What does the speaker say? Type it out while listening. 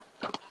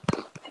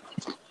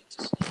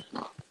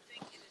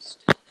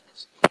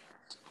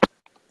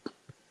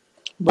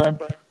Brian.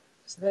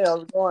 Hey,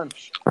 how's it going?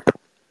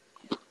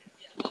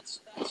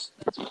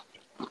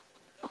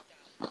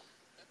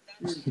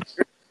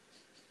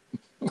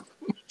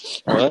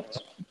 What?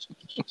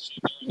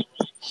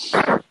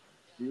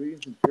 You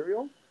eating some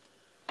cereal?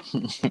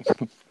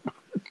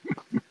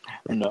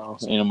 No,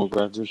 animal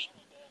crackers.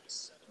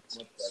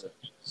 Much better.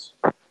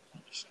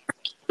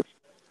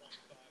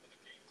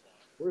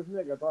 Where's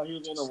Nick? I thought he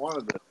was the one that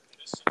wanted this.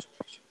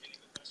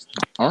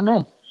 I don't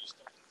know.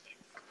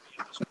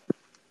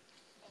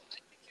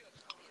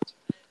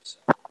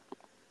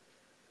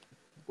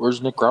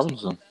 Where's Nick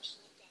Robinson?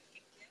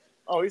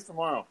 Oh, he's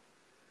tomorrow.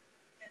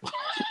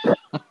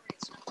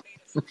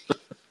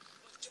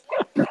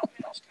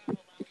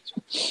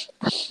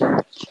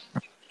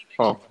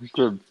 Oh,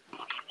 good.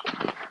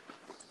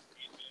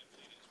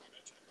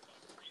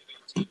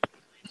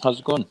 How's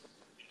it going?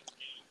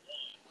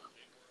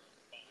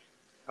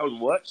 How's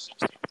what?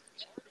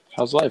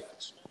 How's life?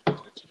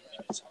 It's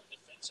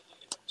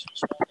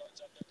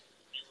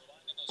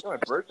my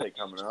birthday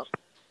coming up.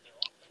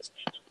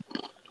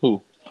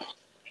 Who?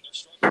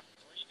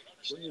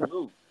 When do you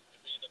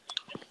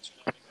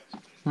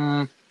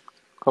move?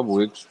 Couple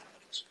weeks.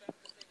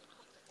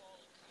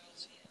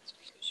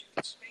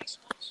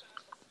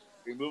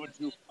 Are you moving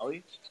to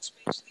Raleigh?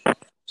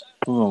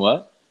 Moving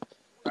what?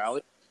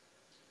 Raleigh?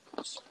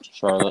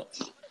 Charlotte.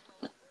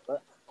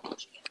 What?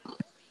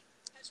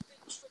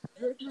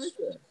 You're right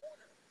there.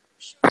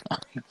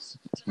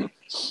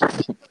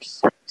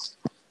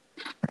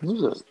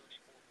 Who's it?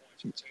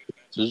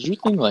 Does your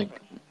thing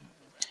like?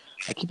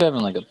 I keep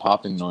having like a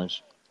popping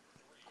noise.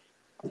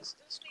 Do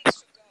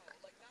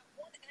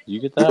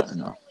you get that or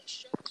no?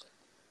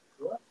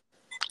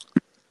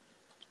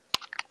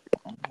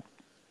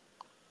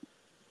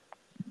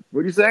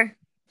 What'd you say?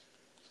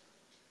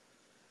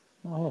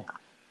 Oh.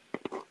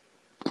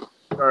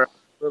 Sorry, I'm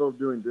a little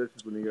doing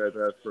dishes when you guys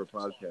ask for a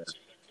podcast.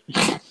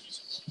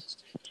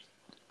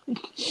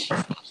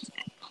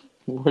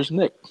 Where's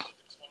Nick?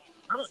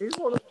 I don't. He's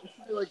one of those. He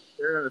should be like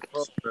staring at his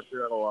phone trying to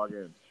figure out how to log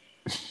in.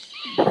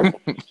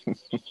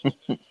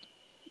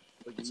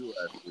 Like you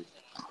last week.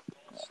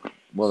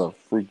 What a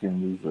freaking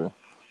loser.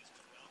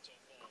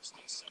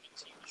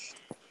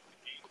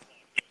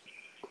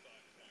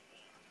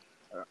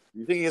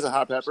 You think he has a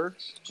hot pepper?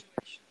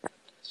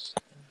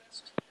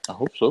 I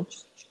hope so.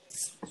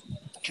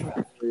 He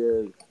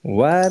is.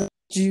 Why don't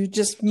you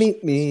just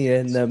meet me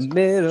in the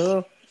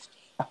middle?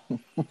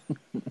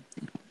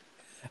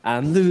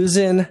 I'm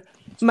losing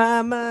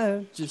my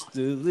mind just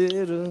a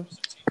little.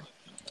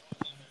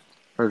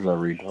 Where's that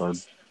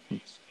retard?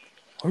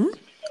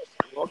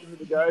 Welcome to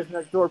the Guys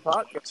Next Door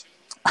podcast.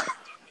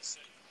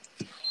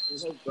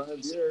 This is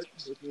Brian Beard.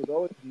 With me as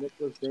always,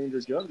 Nicholas Danger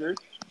Younger.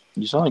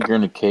 You sound like you're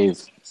in a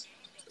cave.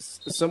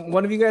 So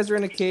one of you guys are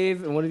in a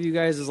cave, and one of you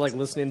guys is like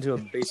listening to a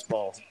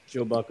baseball,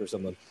 Joe Buck or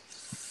something.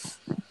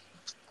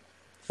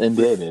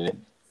 NBA, baby.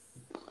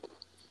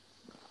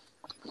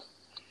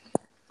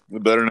 We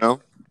better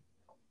now.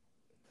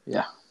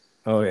 Yeah.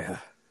 Oh yeah.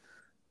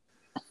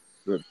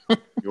 Good.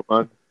 You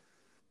want?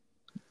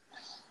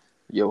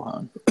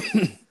 Johan.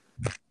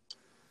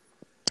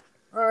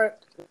 All right.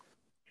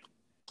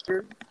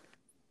 Here.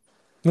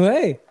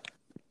 Hey.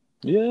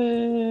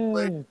 Yay!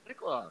 Play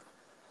Nicholas.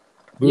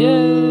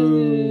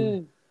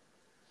 Yay!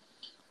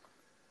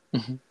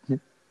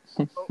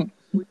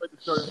 We'd like to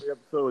start the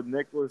episode with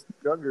Nicholas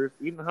Younger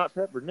eating a hot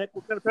pepper. Nick,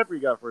 what kind of pepper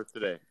you got for us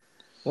today?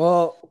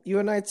 Well, you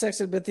and I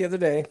texted a bit the other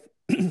day.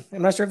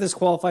 I'm not sure if this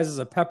qualifies as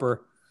a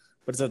pepper,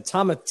 but it's a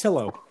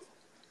tomatillo.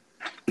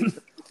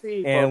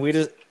 And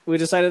we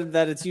decided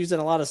that it's used in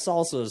a lot of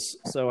salsas,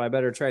 so I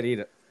better try to eat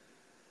it.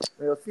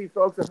 Now, see,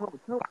 folks at home,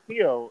 a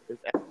tomatillo is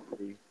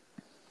actually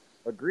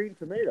a green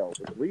tomato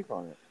with a leaf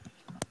on it.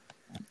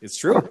 It's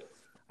true.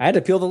 I had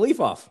to peel the leaf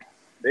off.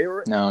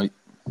 They're Now,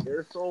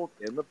 sold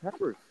in the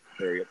pepper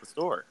area at the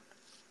store.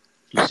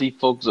 you see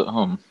folks at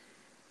home.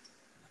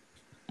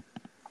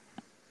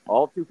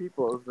 All two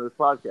people listen to this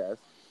podcast.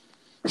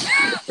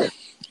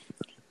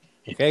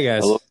 Okay,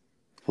 guys.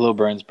 Hello,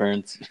 Brian's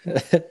parents.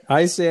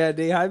 Hi,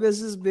 Sandy. Hi,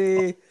 Mrs.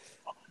 B.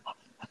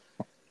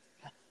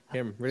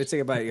 Here, I'm ready to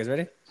take a bite. You guys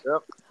ready?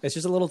 Yep. It's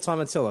just a little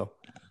tomatillo.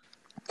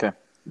 Okay.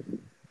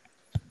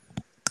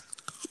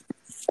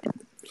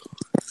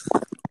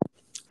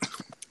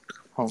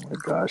 Oh my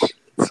gosh.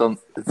 It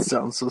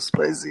sounds so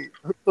spicy.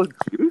 It's so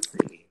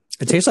juicy.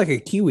 It tastes like a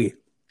kiwi.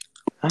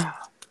 Are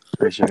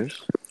you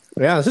serious?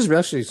 Yeah, this is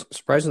actually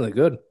surprisingly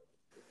good.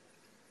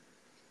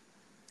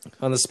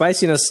 On the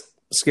spiciness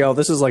scale,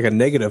 this is like a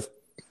negative.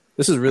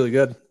 This is really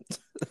good.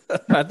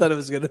 I thought it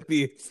was going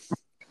to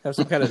have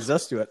some kind of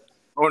zest to it.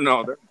 Oh,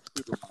 no. They're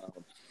super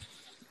mild.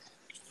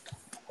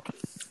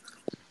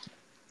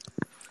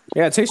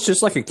 Yeah, it tastes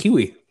just like a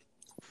kiwi.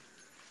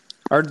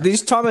 Are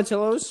these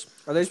tomatillos,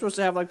 are they supposed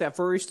to have like that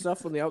furry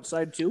stuff on the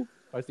outside too?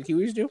 Like the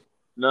kiwis do?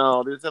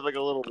 No, they just have like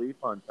a little leaf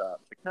on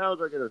top. It kind of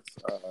looks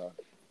like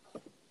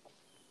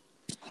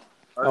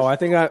I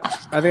think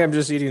I'm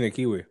just eating the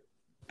kiwi.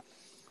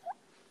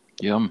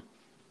 Yum.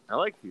 I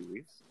like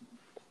kiwis.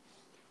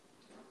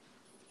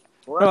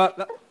 Well,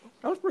 That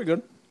was pretty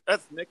good.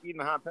 That's Nick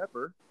eating a hot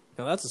pepper.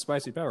 Now that's a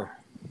spicy pepper.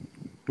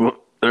 Well,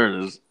 there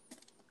it is.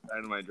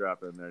 Dynamite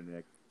drop in there,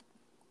 Nick.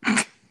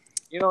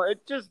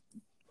 It just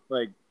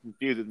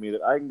confuses me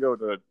that I can go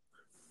to a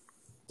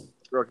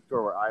grocery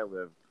store where I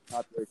live,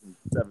 population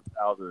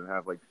 7,000, and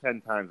have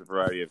 10 times the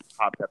variety of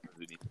hot peppers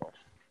in each bowl.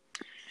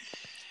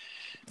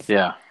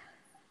 Yeah.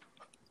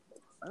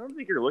 I don't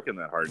think you're looking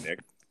that hard, Nick.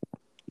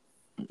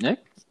 Nick,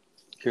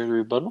 care to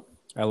rebuttal?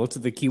 I looked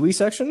at the kiwi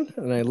section,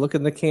 and I look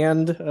in the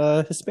canned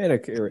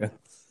Hispanic area.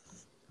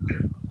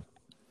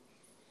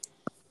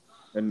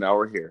 And now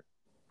we're here.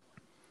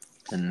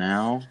 And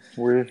now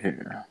we're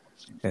here.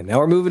 And now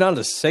we're moving on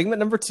to segment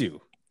number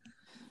 2.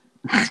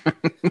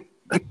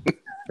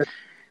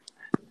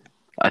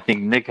 I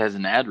think Nick has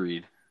an ad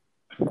read.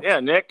 Yeah,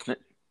 Nick, you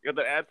got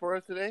the ad for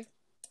us today?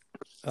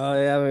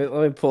 Oh, yeah,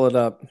 let me pull it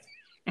up.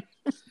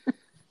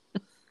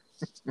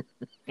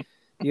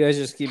 You guys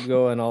just keep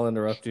going. I'll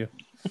interrupt you.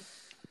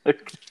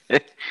 Okay.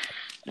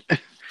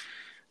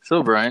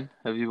 So, Brian,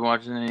 have you been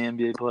watching any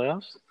NBA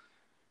playoffs?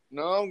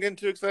 No, I'm getting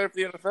too excited for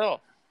the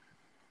NFL.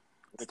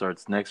 It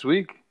starts next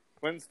week.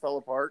 Twins fell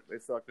apart. They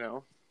suck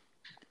now.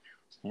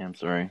 Yeah, I'm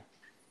sorry.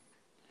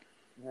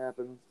 It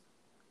happens.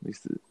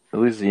 At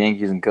least the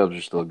Yankees and Cubs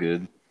are still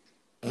good.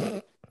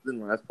 In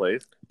last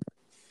place.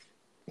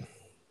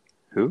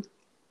 Who?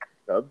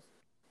 Cubs.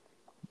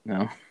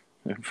 No,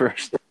 they're in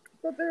first. I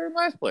thought they were in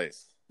last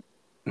place.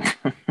 No,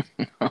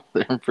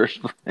 they're in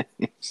first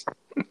place.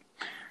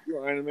 You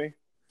lying to me?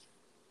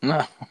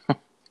 No.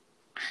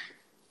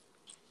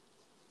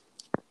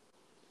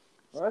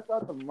 Well, I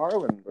thought the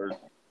Marlins were.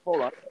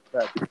 Hold on.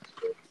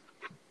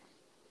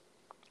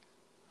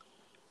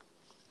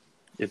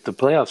 If the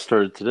playoffs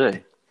started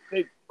today.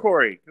 Hey,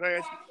 Corey, can I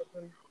ask you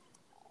something?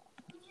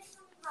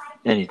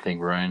 Anything,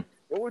 Brian.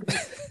 What would you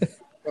say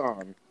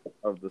song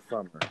of the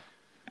summer?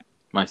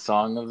 My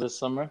song of this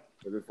summer?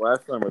 Or this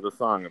last summer, the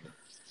song of it?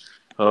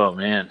 Oh,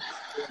 man.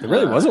 There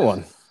really wasn't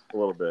one. A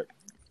little bit.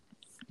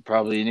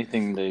 Probably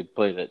anything they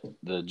played at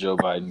the Joe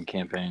Biden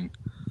campaign.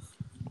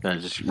 That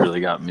just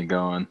really got me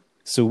going.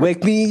 So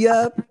wake me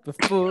up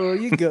before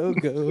you go.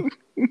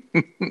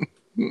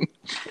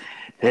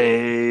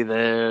 Hey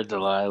there,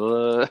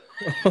 Delilah.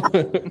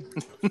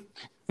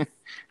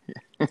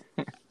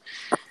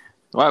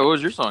 Why? What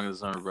was your song of the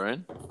summer,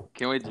 Brian?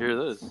 Can't wait to hear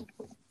this.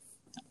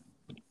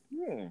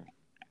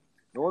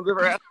 No one's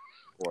ever asked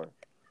before.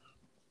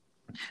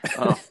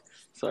 Oh,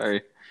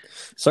 sorry.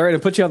 Sorry to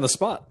put you on the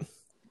spot.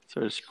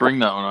 Sorry to spring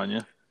that one on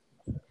you.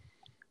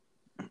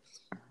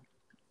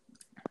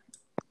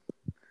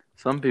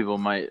 Some people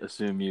might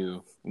assume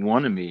you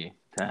wanted me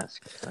to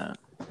ask that.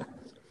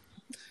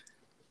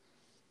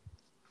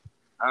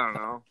 I don't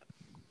know.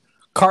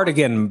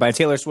 Cardigan by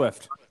Taylor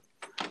Swift.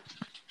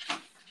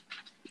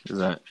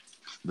 That's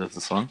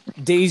the song?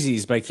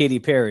 Daisies by Katy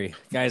Perry.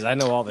 Guys, I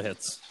know all the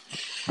hits.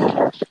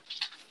 Who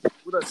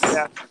does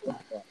that?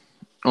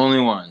 Only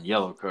one,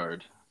 Yellow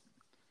Card.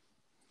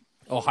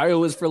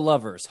 Ohio is for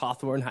lovers.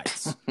 Hawthorne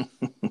Heights.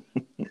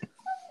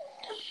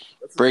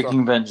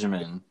 Breaking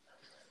Benjamin.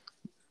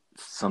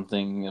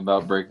 Something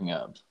about breaking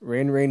up.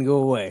 Rain, rain, go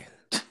away.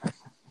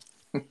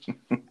 You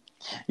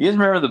guys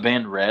remember the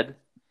band Red?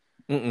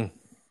 Mm-mm.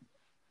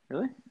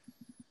 Really?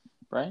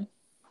 Brian?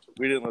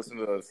 We didn't listen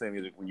to the same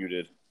music when you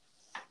did.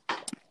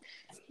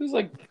 It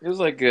was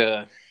like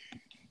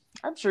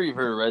I'm sure you've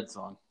heard a Red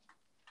song.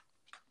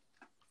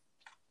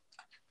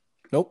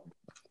 Nope.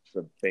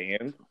 The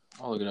band?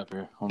 I'll look it up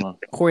here. Hold on.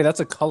 Corey, that's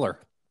a color.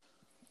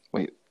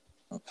 Wait.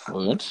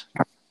 What?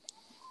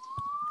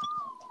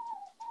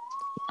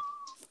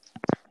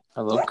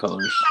 I love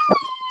colors.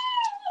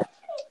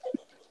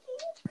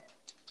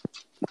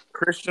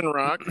 Christian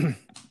rock.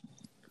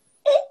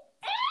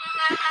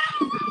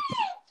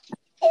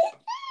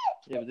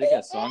 Yeah, but they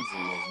got songs that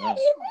you guys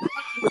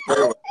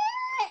know.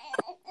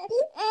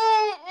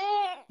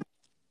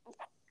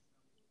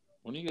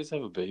 When do you guys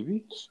have a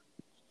baby?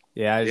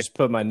 Yeah, I just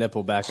put my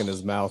nipple back in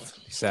his mouth.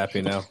 He's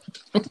happy now.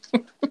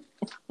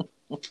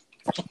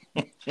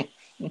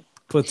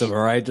 Puts him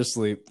right to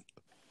sleep.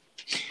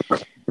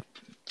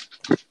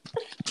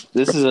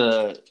 This is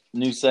a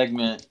new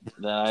segment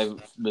that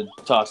I've been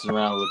tossing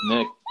around with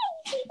Nick.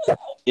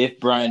 If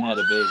Brian had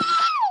a baby.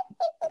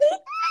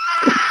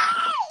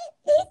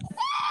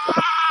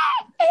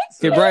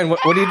 Okay, Brian,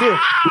 what do you do?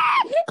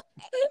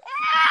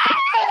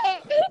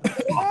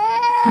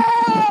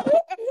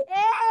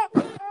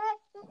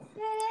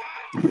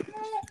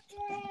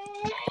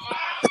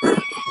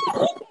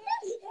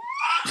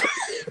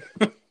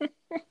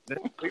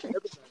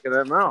 Get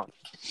that mouth.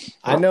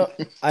 I know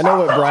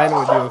what Brian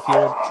would do if he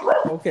would.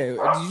 Okay,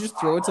 did you just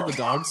throw it to the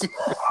dogs?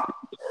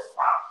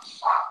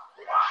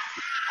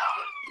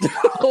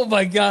 Oh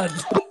my god.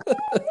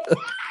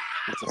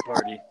 It's a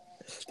party.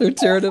 They're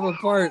tearing him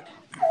apart.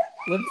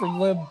 Limb from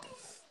limb.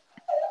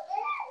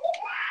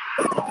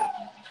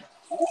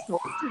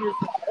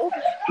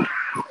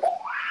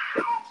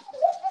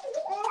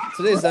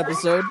 Today's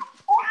episode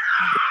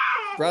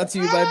brought to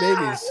you by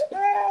babies.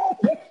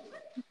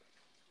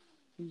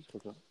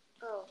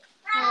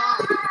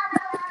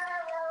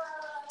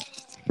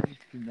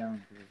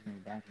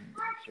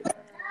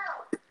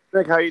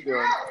 Nick, how you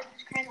doing?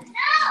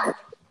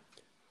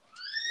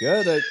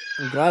 Good.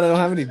 I'm glad I don't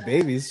have any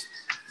babies.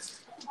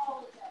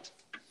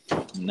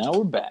 Now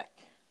we're back.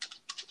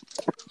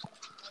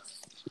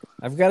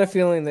 I've got a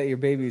feeling that your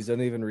babies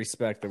don't even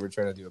respect that we're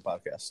trying to do a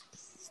podcast.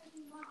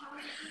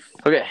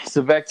 Okay,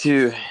 so back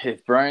to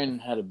if Brian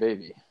had a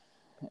baby.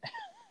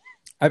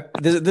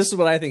 This is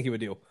what I think he would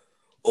do.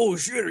 Oh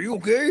shit, are you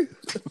okay?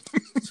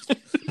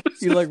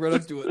 You like run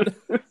up to it.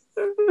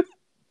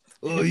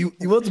 Oh, you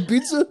want some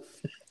pizza?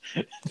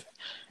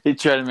 He'd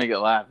try to make it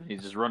laugh, and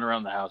he'd just run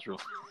around the house real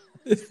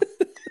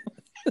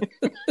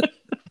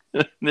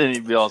then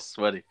he'd be all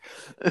sweaty.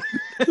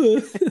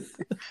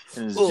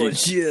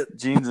 Shit.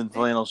 Jeans and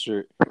flannel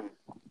shirt.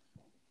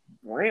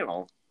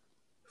 Flannel?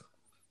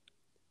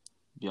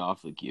 Be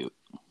awfully cute.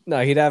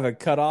 No, he'd have a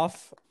cut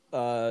off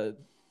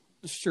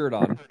shirt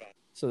on.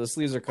 So the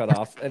sleeves are cut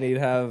off. And he'd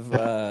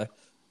have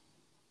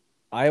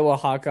Iowa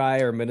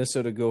Hawkeye or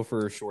Minnesota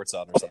Gopher shorts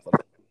on or something.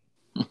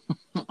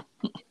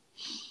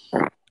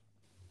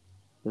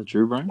 Is that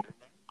true, Brian?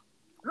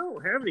 I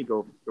don't have any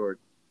Gopher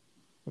shorts.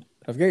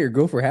 I've got your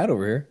Gopher hat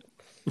over here.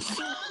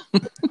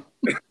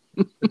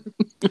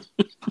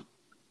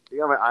 You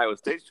got my Iowa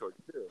State shorts,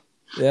 too.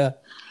 Yeah.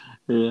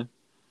 Yeah.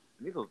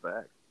 I need those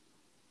back.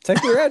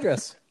 Text me your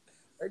address.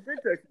 I did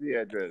text you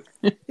the address.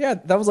 Yeah,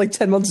 that was like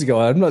 10 months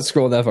ago. I'm not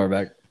scrolling that far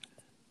back.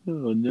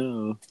 Oh,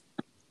 no.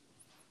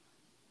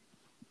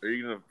 Are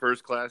you going to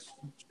first class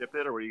ship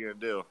it, or what are you going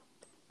to do?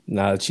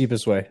 Nah, the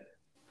cheapest way.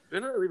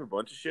 Didn't I leave a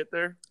bunch of shit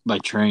there? By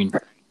train.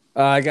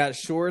 I got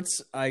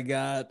shorts. I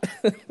got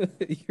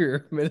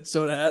your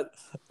Minnesota hat.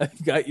 I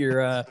got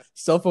your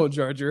cell phone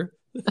charger.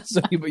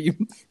 So you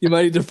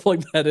might need to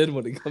plug that in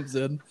when it comes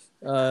in.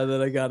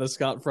 Then I got a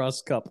Scott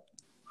Frost cup.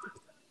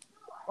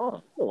 Oh,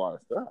 that's a lot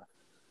of stuff.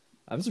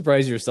 I'm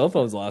surprised your cell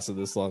phone's lasted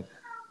this long.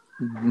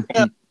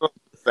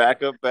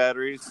 Backup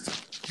batteries.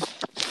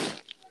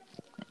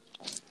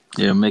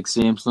 Yeah, make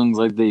Samsungs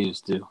like they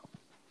used to.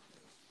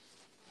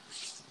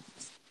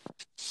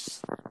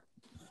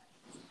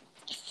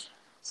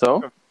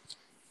 So,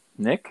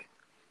 Nick,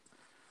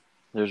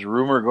 there's a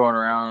rumor going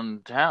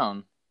around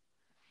town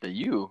that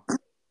you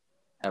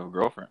have a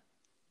girlfriend.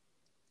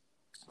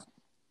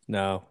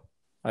 No,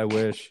 I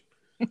wish.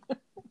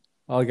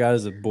 All I got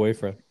is a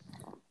boyfriend.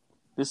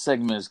 This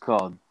segment is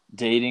called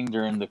Dating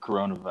During the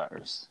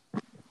Coronavirus.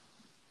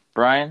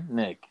 Brian,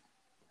 Nick,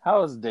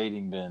 how has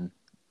dating been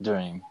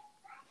during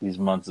these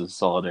months of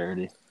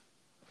solidarity?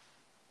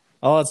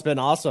 Oh, it's been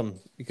awesome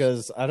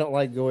because I don't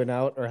like going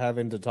out or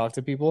having to talk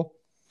to people.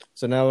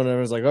 So now when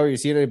everyone's like, oh, you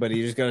seen anybody?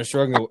 You just got to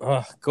shrug and go,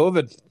 oh,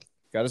 COVID.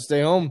 Got to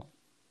stay home.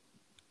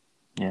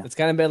 Yeah. It's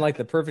kind of been like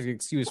the perfect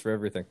excuse for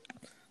everything.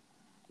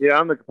 Yeah,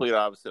 I'm the complete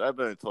opposite. I've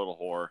been a total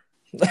whore.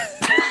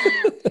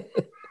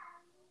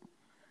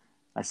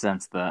 I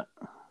sense that.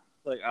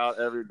 Like out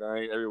every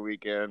night, every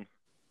weekend.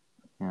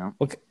 Yeah.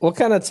 What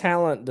kind of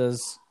talent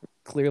does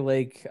Clear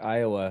Lake,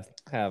 Iowa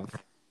have?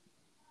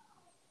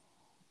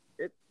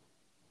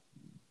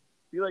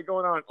 Be like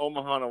going out in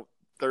Omaha on a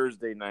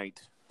Thursday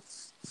night.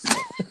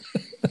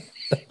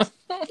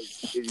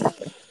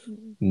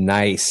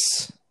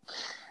 Nice.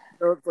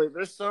 So it's like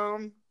there's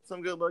some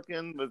good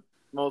looking, but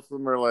most of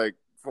them are like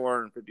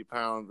 450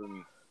 pounds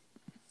and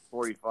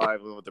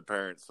 45 living with their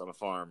parents on a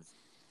farm.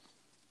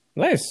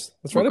 Nice.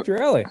 That's right up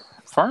your alley.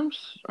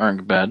 Farms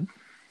aren't bad.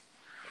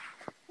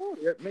 Oh,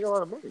 you make a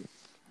lot of money.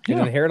 You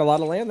inherit a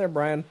lot of land there,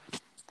 Brian.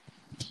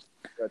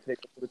 Gotta take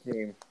it for the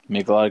team.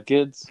 Make a lot of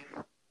kids.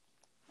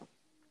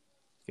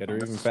 Get her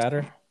even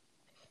fatter.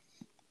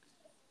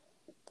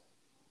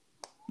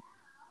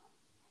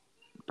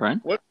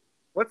 Brian?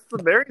 What's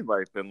the married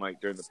life been like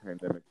during the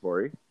pandemic,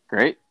 Corey?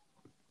 Great.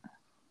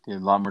 Did a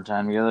lot more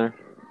time together.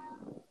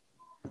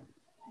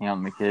 Hang out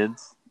with my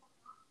kids.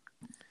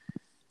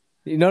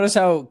 You notice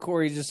how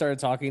Corey just started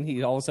talking?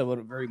 He all of a sudden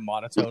went very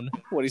monotone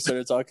when he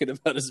started talking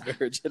about his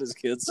marriage and his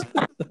kids.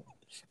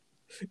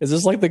 Is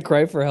this like the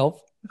cry for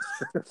help?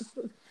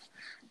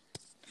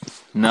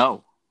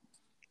 No.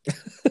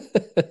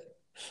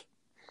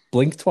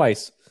 Blink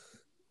twice.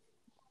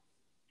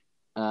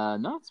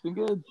 No, it's been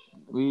good.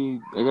 I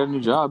got a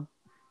new job.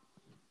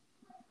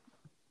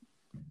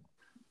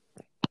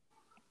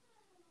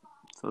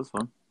 So that's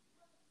fun.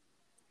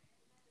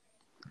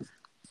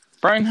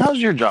 Brian, how's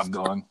your job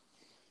going?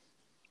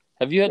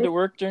 Have you had to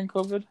work during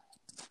COVID?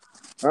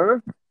 Huh?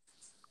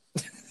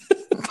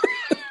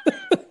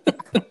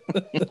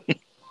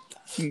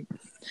 Did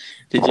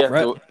you have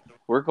to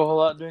work a whole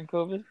lot during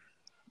COVID?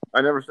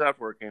 I never stopped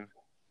working.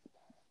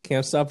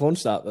 Can't stop, won't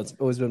stop. That's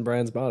always been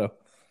Brian's motto.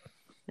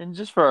 And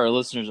just for our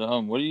listeners at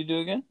home, what do you do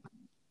again?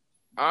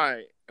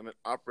 I am an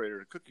operator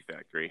at a cookie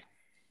factory.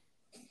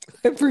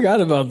 I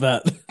forgot about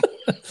that.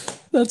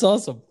 That's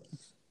awesome.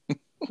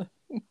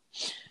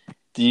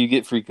 Do you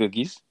get free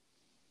cookies?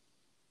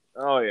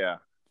 Oh, yeah.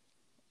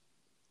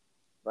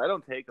 But I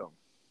don't take them.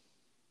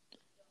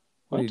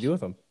 What do you do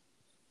with them?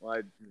 Well,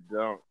 I just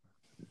don't.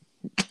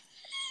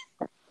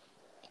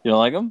 You don't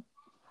like them?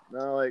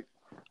 No, like,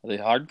 Are they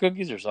hard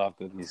cookies or soft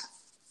cookies?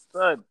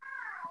 bud,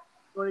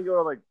 When you go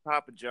to like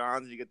Papa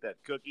John's, you get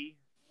that cookie.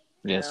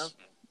 Yes.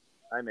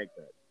 Yeah, I make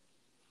that.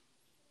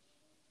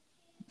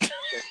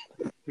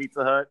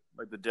 Pizza Hut,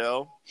 like the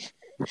dough.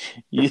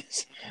 You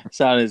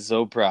sounded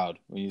so proud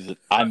when you said,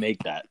 "I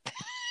make that."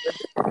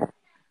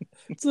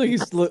 It's like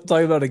he's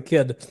talking about a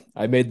kid.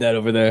 I made that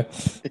over there.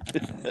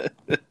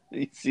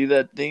 You see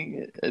that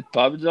thing at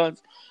Papa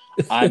John's?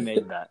 I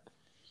made that.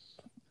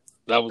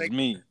 That was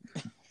me.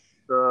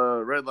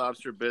 The Red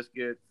Lobster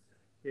biscuit,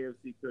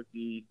 KFC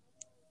cookie,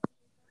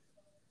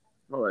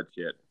 all that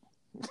shit.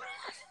 I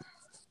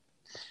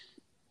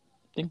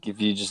think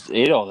if you just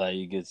ate all that,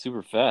 you get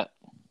super fat.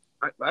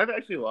 I've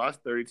actually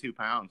lost 32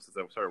 pounds since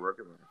I started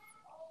working there.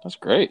 That's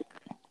great.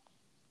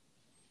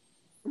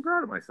 I'm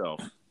proud of myself.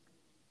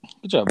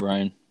 Good job,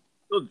 Brian.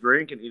 Still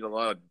drink and eat a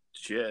lot of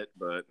shit,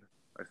 but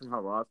I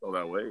somehow lost all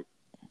that weight.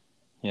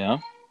 Yeah.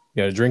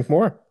 You got to drink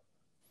more.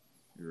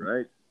 You're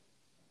right.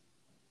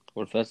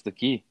 What if that's the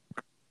key?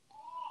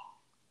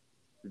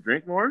 You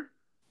drink more?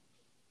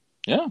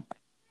 Yeah.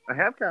 I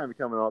have kind of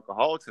become an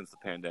alcoholic since the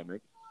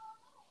pandemic.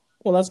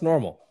 Well, that's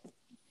normal.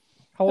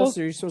 How else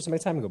are you supposed to make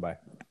time go by?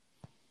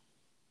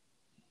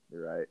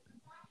 You're right.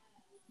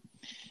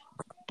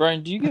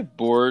 Brian, do you get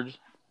bored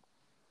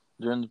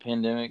during the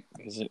pandemic?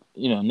 Because,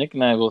 Nick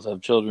and I both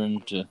have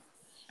children to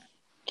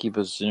keep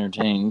us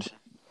entertained.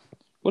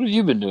 What have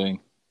you been doing?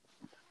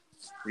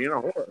 Being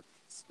a whore.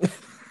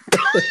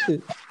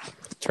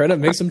 Trying to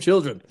make some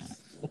children.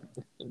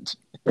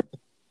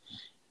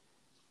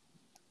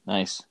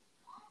 Nice.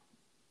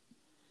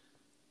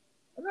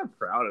 I'm not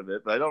proud of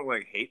it, but I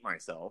don't hate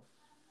myself.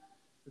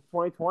 It's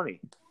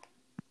 2020.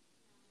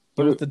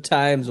 But with the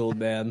times, old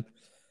man.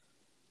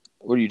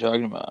 What are you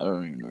talking about? I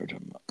don't even know what you're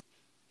talking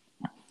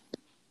about.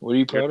 What are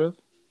you proud of?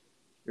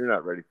 You're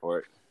not ready for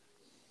it.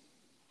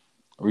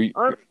 Are you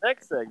On the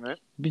next segment.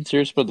 being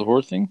serious about the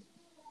whore thing?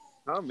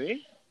 Not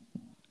me.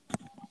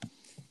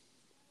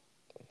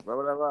 Why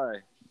would I lie?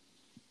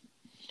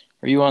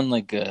 Are you on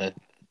what are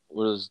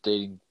those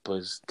dating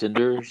places?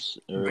 Tinders?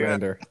 Or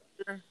Grinder.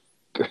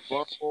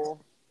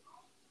 Bumble.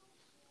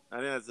 I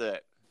think that's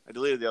it. I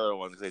deleted the other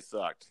ones because they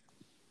sucked.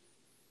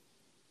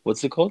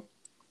 What's it called?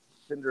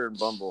 Tinder and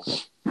Bumble.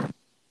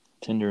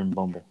 Tinder and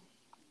Bumble.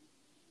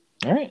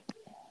 All right.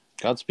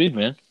 Godspeed,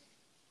 man.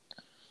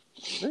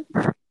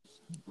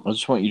 I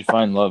just want you to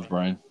find love,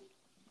 Brian.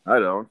 I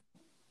don't.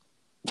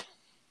 Do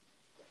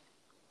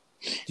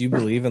you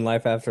believe in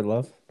life after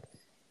love?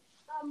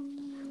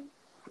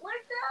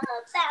 What's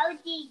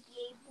about the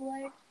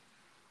skateboard?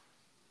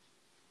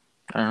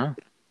 I don't know.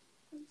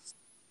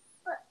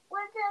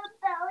 What's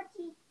about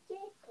the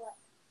skateboard?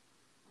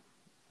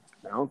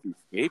 Bouncy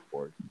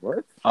skateboard.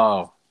 What?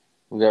 Oh,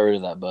 we got rid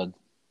of that, bud.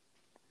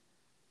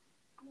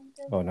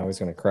 Oh, now he's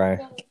going to cry.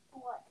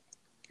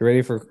 You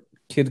ready for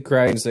kid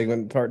crying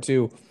segment part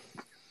 2?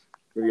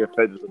 We get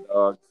fed to the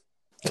dogs.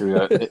 Here we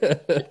go.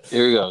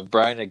 Here we go.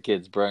 Brian and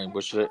kids. Brian,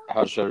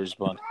 how should I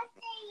respond?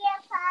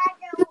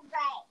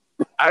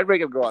 I'd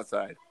make him go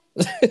outside.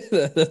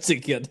 That's a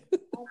kid.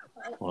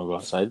 Want to go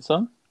outside,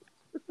 son?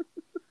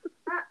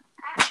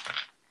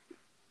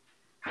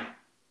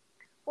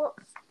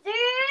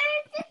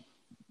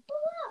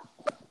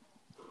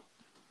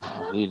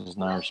 Oh, he does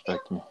not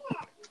respect me.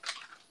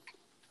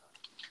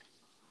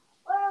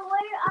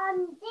 On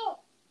this.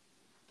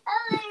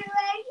 Oh,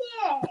 right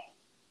here.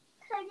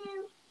 Could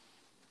you?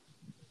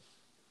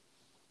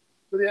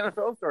 So the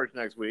NFL starts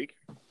next week.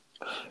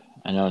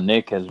 I know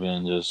Nick has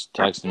been just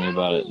texting me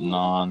about it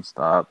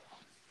nonstop.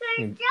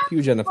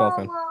 Huge NFL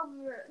fan.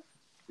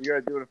 You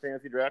guys doing a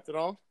fancy draft at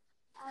all?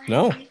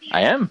 No.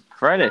 I am.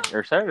 Friday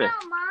or Saturday.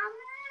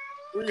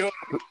 Who are you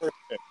hoping for your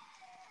pick?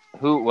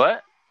 Who?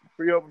 What?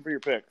 Who are you hoping for your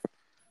pick?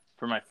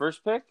 For my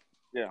first pick?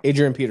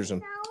 Adrian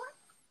Peterson.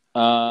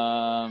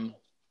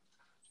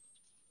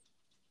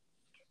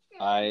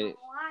 I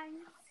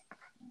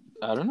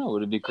don't know.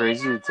 Would it be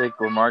crazy to take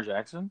Lamar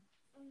Jackson?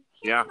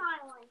 Yeah.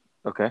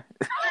 Okay.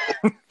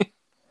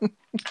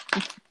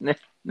 Nick,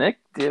 do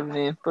you have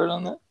any input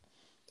on that?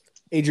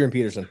 Adrian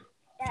Peterson.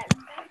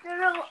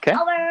 Okay.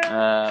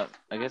 I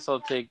guess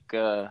I'll take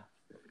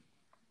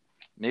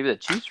maybe the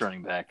Chiefs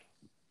running back.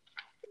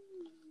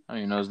 I don't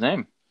even know his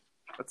name.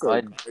 That's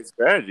a great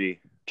strategy.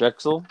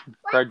 Drexel?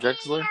 Clyde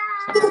Drexler?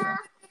 Something like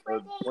that.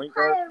 A point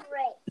guard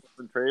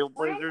from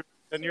Trailblazers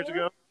 10 years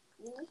ago.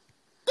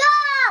 Go!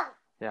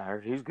 Yeah, I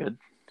heard he's good.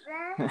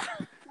 1, 2,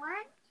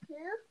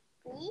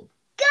 3,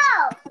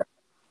 go!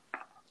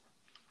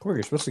 Corey,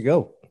 you're supposed to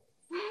go.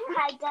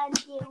 I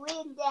got you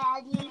in,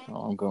 Daddy.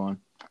 Oh, I'm going.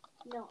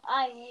 No,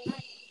 I ain't. Did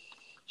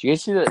you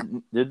guys see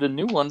that? Did the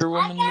new Wonder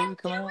Woman movie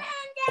come out?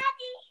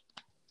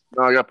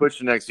 No, I got pushed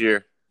to next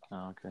year.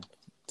 Oh, okay.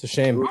 It's a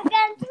shame. I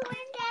got you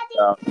in, Daddy.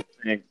 I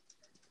think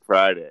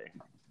Friday.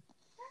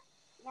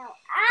 No,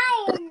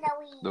 I am the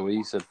lead. The way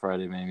you said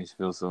Friday made me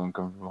feel so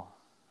uncomfortable.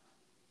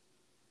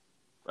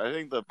 I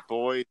think The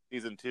Boys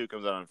season 2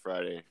 comes out on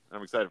Friday.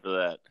 I'm excited for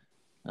that.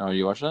 Oh,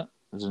 you watch that?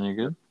 Is it any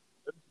good?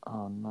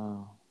 Oh,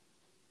 no.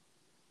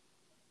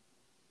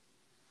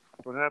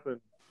 What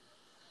happened?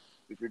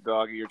 Did your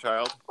dog eat your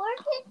child? Where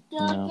did you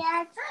No.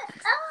 get?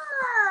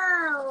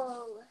 Oh!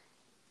 Oh.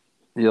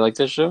 You like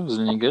this show? Is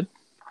it any good?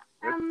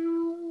 Probably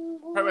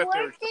my Where's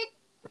favorite it?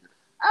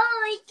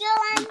 Oh, it's still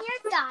on your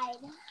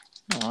side.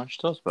 Oh, why don't you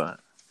tell us about it?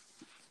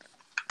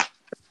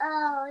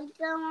 Oh, it's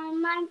still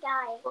on my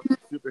side.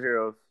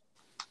 superheroes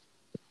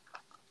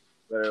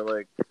that are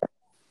like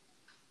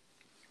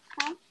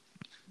Huh?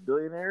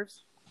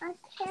 billionaires. I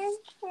can't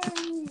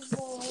hear you.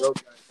 Those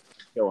guys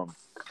kill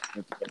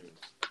them.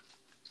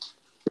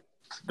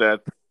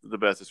 That's the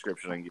best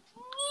description I can give.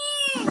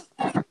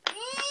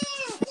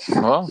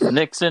 Well,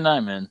 Nick's in,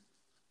 I'm in.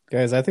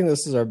 Guys, I think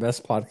this is our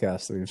best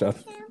podcast that we've done.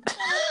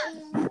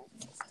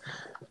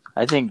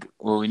 I think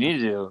what we need to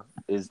do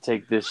is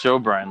take this show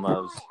Brian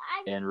loves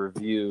and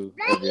review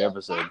every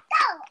episode. Go!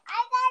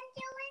 I got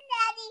you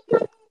and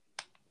Daddy.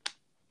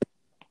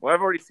 Well,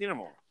 I've already seen them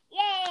all.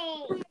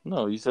 Yay!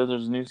 No, you said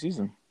there's a new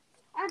season.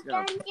 I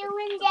got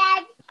you and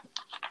Daddy.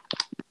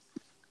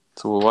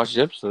 So we'll watch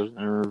the episode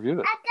and review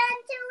it. I got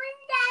you and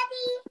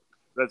Daddy.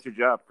 That's your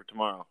job for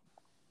tomorrow.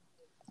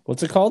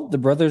 What's it called? The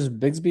Brothers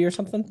Bigsby or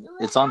something?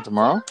 It's on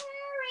tomorrow?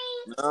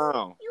 Hurry.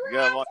 No, You you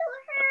gotta have watch. to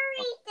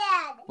hurry,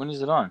 Dad. When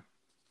is it on?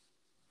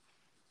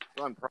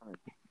 It's on Prime.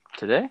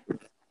 Today?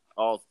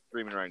 All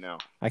streaming right now.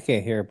 I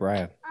can't hear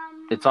Brian.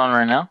 It's on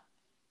right now?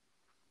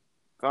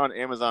 It's on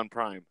Amazon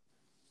Prime.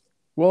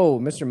 Whoa,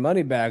 Mr.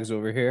 Moneybags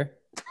over here.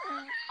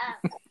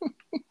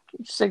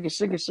 Shake it,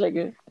 shake it, shake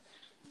it.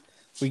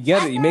 We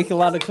get it. You make a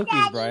lot of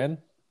cookies, Brian.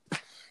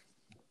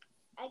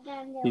 I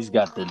got you. He's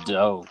got the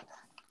dough.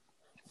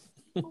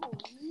 I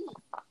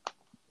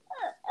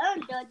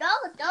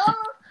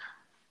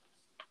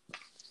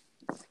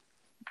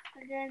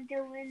got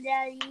you and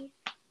Daddy.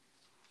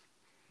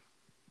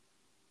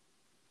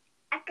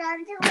 I got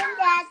you and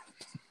Dad.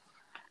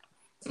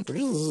 We're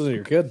just listening to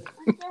your kid.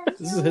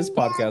 This is his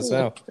podcast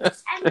now. I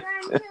got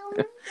you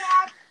and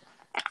Dad.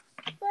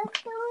 I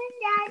got you and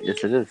Daddy.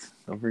 Yes, it is.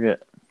 Don't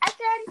forget. I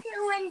got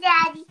you and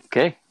Daddy.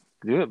 Okay,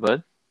 do it,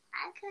 bud.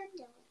 I got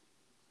you.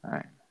 All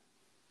right.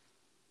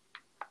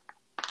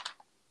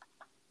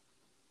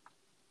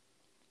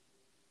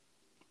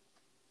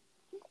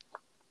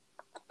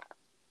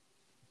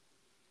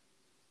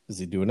 Is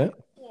he doing it?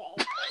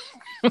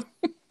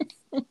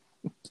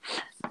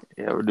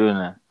 Yeah, we're doing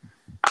a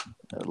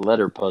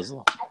letter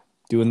puzzle.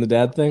 Doing the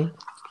dad thing?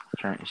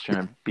 He's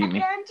trying to beat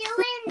me. I got you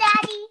and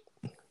Daddy.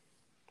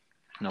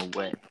 No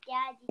way.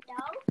 Daddy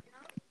dog.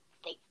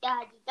 Big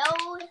Daddy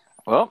dog.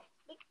 Well,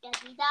 Big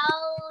Daddy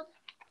dog.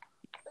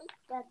 Big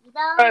Daddy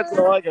dog. That's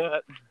all I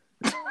got.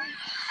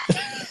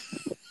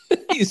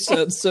 You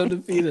sound so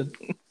defeated.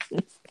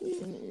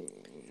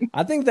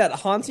 I think that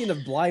Haunting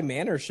of Bly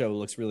Manor show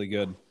looks really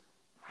good.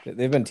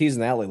 They've been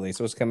teasing that lately. It's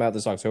supposed to come out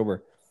this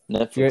October.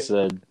 Netflix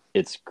said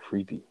it's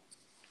creepy.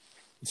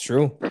 It's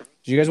true. Did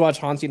you guys watch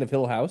Haunting of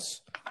Hill House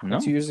No?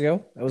 2 years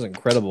ago? That was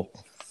incredible.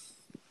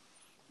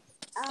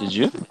 Did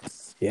you?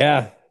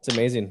 Yeah, it's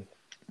amazing.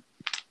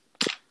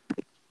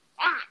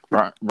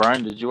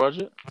 Brian, did you watch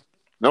it?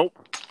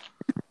 Nope.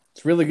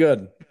 It's really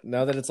good.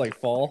 Now that it's like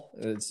fall,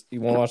 you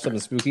want to watch something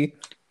spooky?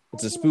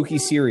 It's a spooky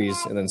series,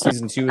 and then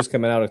season 2 is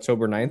coming out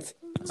October 9th.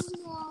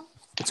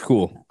 It's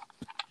cool.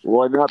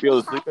 Will I not be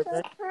able to sleep at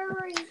night?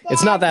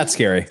 It's not that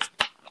scary.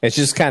 It's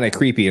just kind of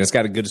creepy, and it's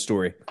got a good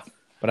story.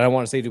 But I don't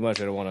want to say too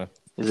much. I don't want to.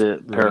 Is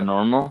it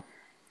paranormal?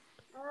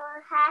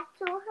 Have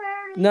to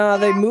hurry. No,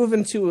 they move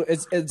into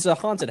it's a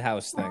haunted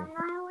house thing.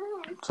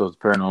 So it's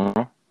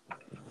paranormal?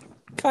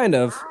 Kind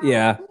of,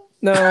 yeah.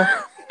 No,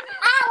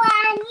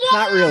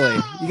 not really.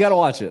 You got to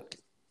watch it.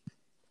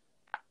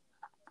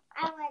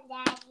 I want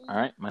Daddy. All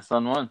right, my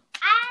son won.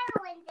 I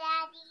want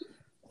Daddy.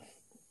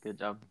 Good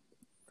job.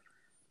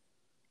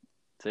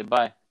 Say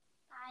bye.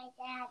 Bye,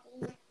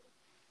 Daddy.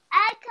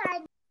 I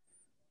could.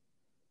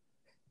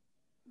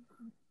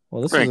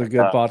 Well, this was a Thank good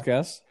God.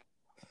 podcast.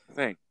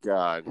 Thank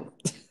God.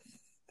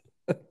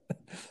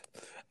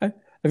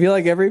 I feel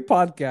like every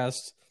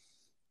podcast,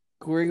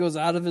 Corey goes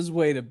out of his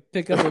way to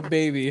pick up a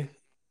baby.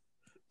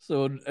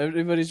 So when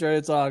everybody's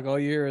trying to talk, all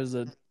you hear is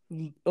a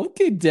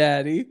 "Okay,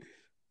 Daddy,"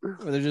 or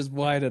they're just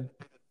whining.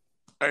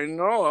 I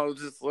know. I was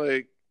just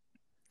like,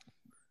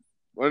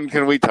 when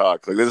can we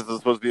talk? Like, this is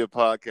supposed to be a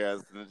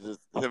podcast, and it's just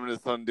him and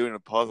his son doing a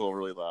puzzle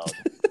really loud.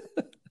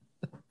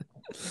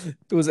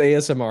 It was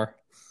ASMR.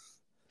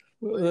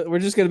 We're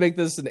just gonna make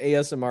this an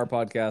ASMR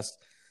podcast,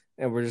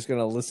 and we're just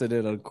gonna listen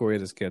in on Corey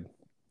and his kid.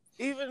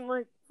 Even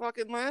like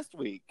fucking last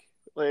week,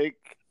 like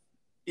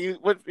he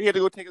had to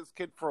go take his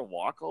kid for a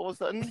walk all of a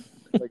sudden,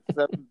 like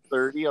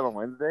 7:30 on a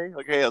Wednesday.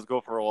 Like, hey, let's go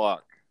for a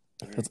walk.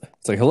 It's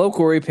like, hello,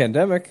 Corey,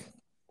 pandemic.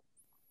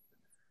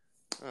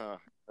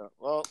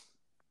 Well,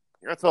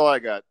 that's all I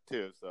got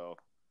too. So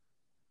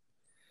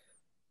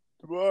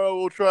tomorrow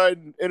we'll try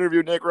and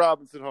interview Nick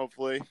Robinson,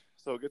 hopefully.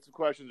 So get some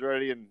questions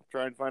ready and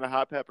try and find a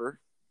hot pepper.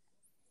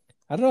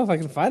 I don't know if I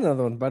can find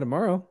another one by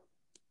tomorrow.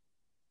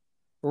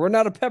 We're running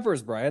out of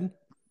peppers, Brian.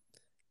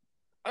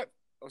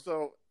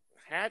 So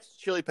Hatch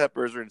chili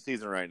peppers are in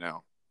season right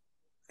now.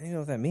 I don't know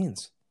what that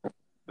means.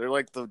 They're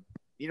like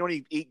you know when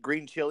you eat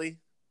green chili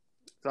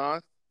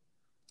sauce?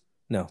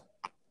 No.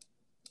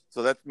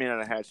 So that's made out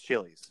of Hatch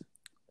chilies.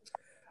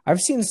 I've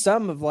seen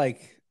some of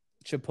like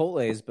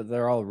Chipotle's, but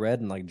they're all red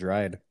and like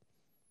dried.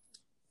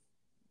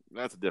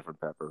 That's a different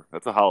pepper.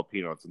 That's a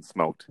jalapeno. It's been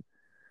smoked.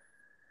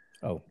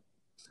 Oh,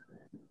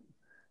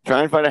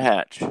 Try and find a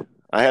hatch.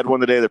 I had one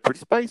today. They're pretty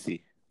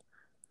spicy.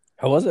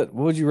 how was it?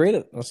 What would you rate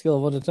it on a scale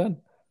of 1 to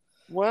 10?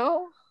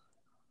 Well,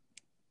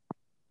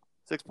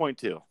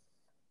 6.2.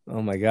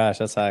 Oh my gosh,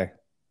 that's high.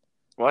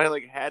 Well, I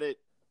had it.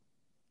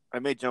 I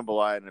made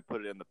jambalaya and I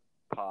put it in the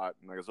pot,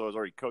 and so it was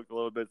already cooked a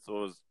little bit. So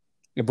it was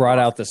It brought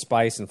out the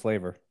spice and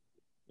flavor.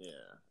 yeah.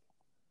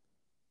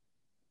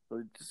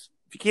 So just,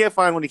 if you can't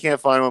find one, you can't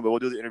find one. But we'll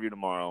do the interview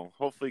tomorrow.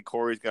 Hopefully,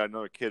 Corey's got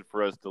another kid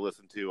for us to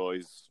listen to while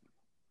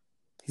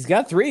He's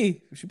got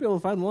 3. We should be able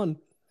to find one.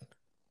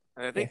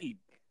 And I think he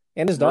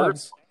And his murdered-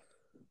 dogs.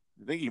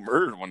 I think he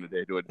murdered one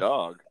today to a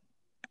dog.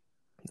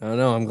 I don't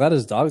know. I'm glad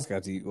his dogs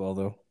got to eat well,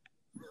 though.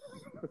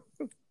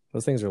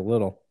 Those things are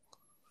little.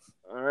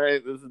 All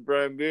right, this is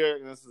Brian Beer,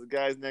 and this is the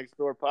Guys Next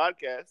Door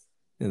podcast.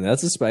 And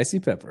that's a spicy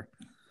pepper.